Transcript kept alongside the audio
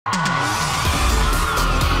In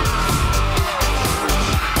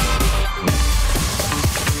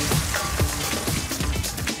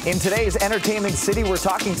today's Entertainment City, we're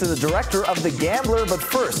talking to the director of The Gambler, but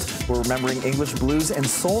first, we're remembering English blues and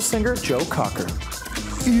soul singer Joe Cocker.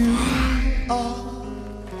 You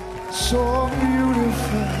are so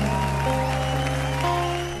beautiful.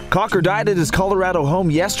 Cocker died at his Colorado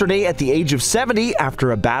home yesterday at the age of 70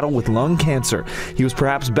 after a battle with lung cancer. He was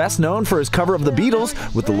perhaps best known for his cover of the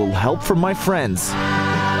Beatles with a little help from my friends.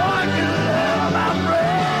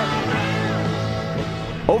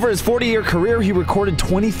 Over his 40-year career, he recorded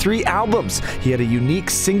 23 albums. He had a unique,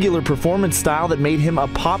 singular performance style that made him a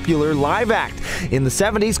popular live act. In the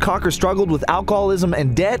 70s, Cocker struggled with alcoholism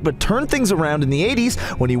and debt, but turned things around in the 80s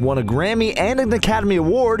when he won a Grammy and an Academy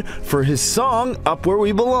Award for his song, Up Where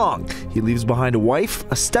We Belong. He leaves behind a wife,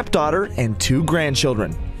 a stepdaughter, and 2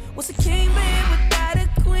 grandchildren.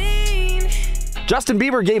 Justin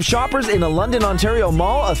Bieber gave shoppers in a London, Ontario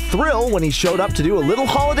mall a thrill when he showed up to do a little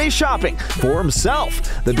holiday shopping for himself.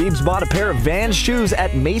 The Biebs bought a pair of Vans shoes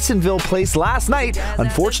at Masonville Place last night.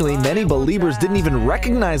 Unfortunately, many believers didn't even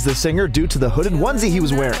recognize the singer due to the hooded onesie he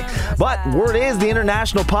was wearing. But word is the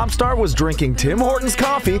international pop star was drinking Tim Hortons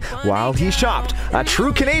coffee while he shopped. A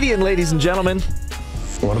true Canadian, ladies and gentlemen.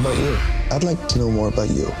 What about you? I'd like to know more about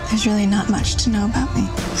you. There's really not much to know about me.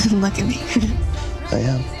 Look at me. I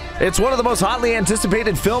am. It's one of the most hotly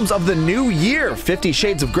anticipated films of the new year. 50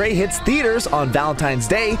 Shades of Grey hits theaters on Valentine's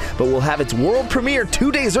Day, but will have its world premiere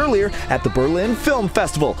 2 days earlier at the Berlin Film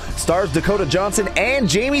Festival. Stars Dakota Johnson and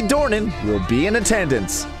Jamie Dornan will be in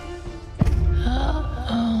attendance.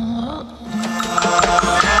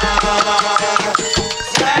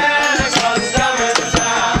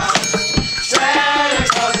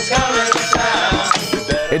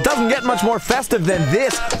 It doesn't get much more festive than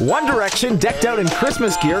this. One Direction decked out in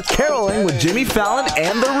Christmas gear, caroling with Jimmy Fallon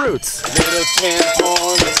and The Roots. Little Tim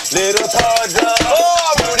Hortons, little Toddler,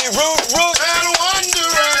 oh, Rudy, Root, and One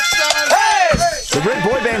Direction. Hey! The Brit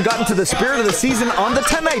boy band got into the spirit of the season on The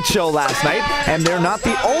Tonight Show last night, and they're not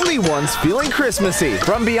the only ones feeling Christmassy.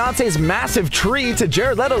 From Beyonce's massive tree to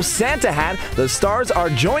Jared Leto's Santa hat, the stars are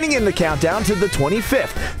joining in the countdown to the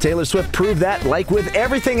 25th. Taylor Swift proved that, like with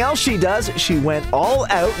everything else she does, she went all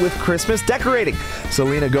out with Christmas decorating.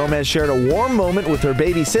 Selena Gomez shared a warm moment with her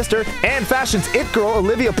baby sister, and fashion's it girl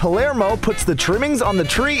Olivia Palermo puts the trimmings on the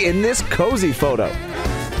tree in this cozy photo.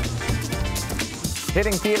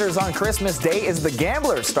 Hitting theaters on Christmas Day is The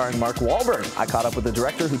Gambler, starring Mark Wahlberg. I caught up with the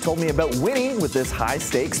director who told me about winning with this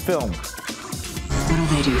high-stakes film. What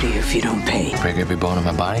do they do to you if you don't pay? Break every bone in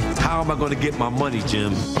my body. How am I going to get my money,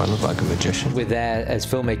 Jim? I look like a magician. We're there as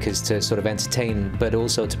filmmakers to sort of entertain, but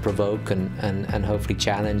also to provoke and hopefully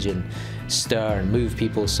challenge and stir and move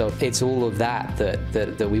people. So it's all of that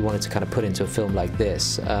we wanted to kind of put into a film like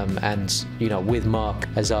this. And, you know, with Mark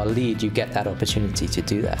as our lead, you get that opportunity to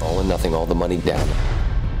do that. All or nothing, all the money down.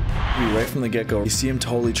 Right from the get-go, you see him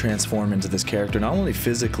totally transform into this character, not only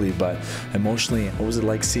physically, but emotionally. What was it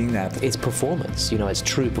like seeing that? It's performance, you know, it's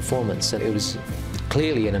true performance. And it was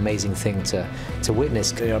clearly an amazing thing to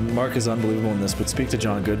witness. Yeah, Mark is unbelievable in this, but speak to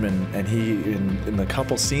John Goodman, and he, in the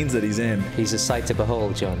couple scenes that he's in. He's a sight to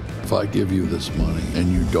behold, John. If I give you this money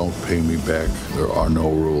and you don't pay me back, there are no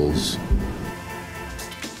rules.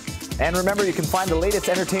 And remember, you can find the latest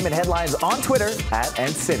entertainment headlines on Twitter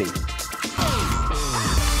 @NCity.